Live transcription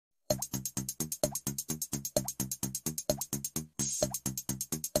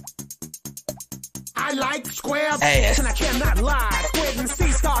I like square ass, and I cannot lie. Squid and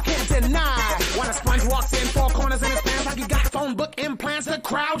sea star can't deny. When a sponge walks in, 4 corners in his pants like he got phone book implants, the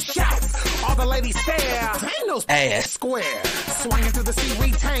crowd shouts. All the ladies stare. Ain't no ass, square. Swinging through the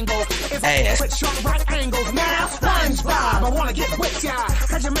seaweed tangles. It's ass, with sharp right angles. Now SpongeBob, I wanna get with ya,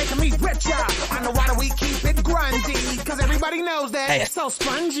 cause you're making me richer. I know why do we keep it grungy, cause everybody knows that ass, it's so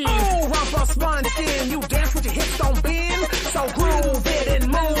spongy. Oh, rump of sponge skin, you dance with your hips don't bend. So groove it and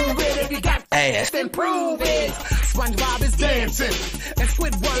move it. If you got ass, then prove it. SpongeBob is dancing, and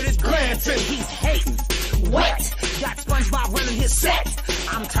Squidward is glancing. He's hating, wet. Got SpongeBob running his set.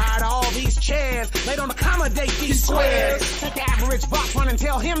 I'm tired of all these chairs. They don't accommodate these squares. Take the average box run and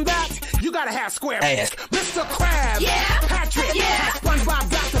tell him that you gotta have square ass. Mr. Krabs, Yeah. Patrick, Yeah.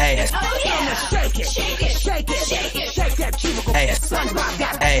 SpongeBob got the ass, Oh yeah. shake it, Shake it. shake it, Shake it. shake that cubicle. Ass. SpongeBob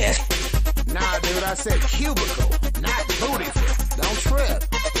got ass, Nah, dude, I said cubicle, not booty. Don't trip.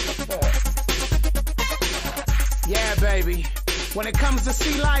 Yeah, baby. When it comes to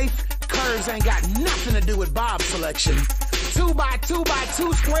sea life, curves ain't got nothing to do with Bob's selection.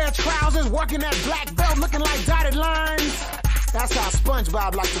 2x2x2 square trousers, working that black belt looking like dotted lines. That's how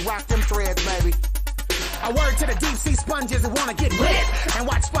SpongeBob likes to rock them threads, baby. A word to the deep sea sponges that wanna get lit and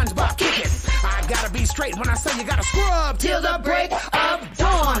watch SpongeBob kick it. I gotta be straight when I say you gotta scrub till the break of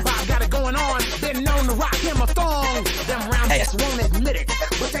dawn. Bob got it going on, been known to rock him a thong. Them round ass won't admit it,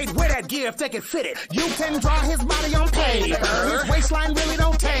 but they'd wear that gear if they could fit it. You can draw his body on paper, his waistline really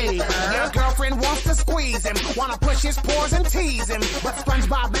don't taper. Your girlfriend wants to squeeze him, wanna push his pores and tease him, but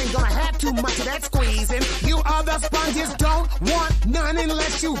SpongeBob ain't gonna have too much of that squeezing. You other sponges don't want none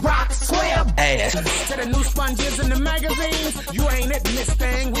unless you rock square ass. to the new sponges in the magazines. You ain't it in this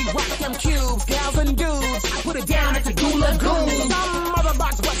thing. We rock them cubes, gals and dudes. Put it down at the Goo Lagoon. Some other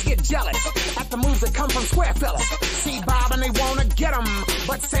box butts get jealous at the moves that come from square fellas. See Bob and they wanna get 'em,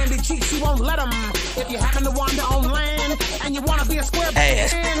 but Sandy Cheeks, she won't let 'em. If you happen to wander on land and you wanna be a square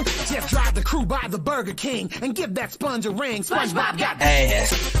ass, man, just drive the crew by the Burger King and give that sponge a ring. SpongeBob got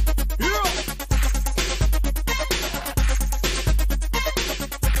ass. yeah.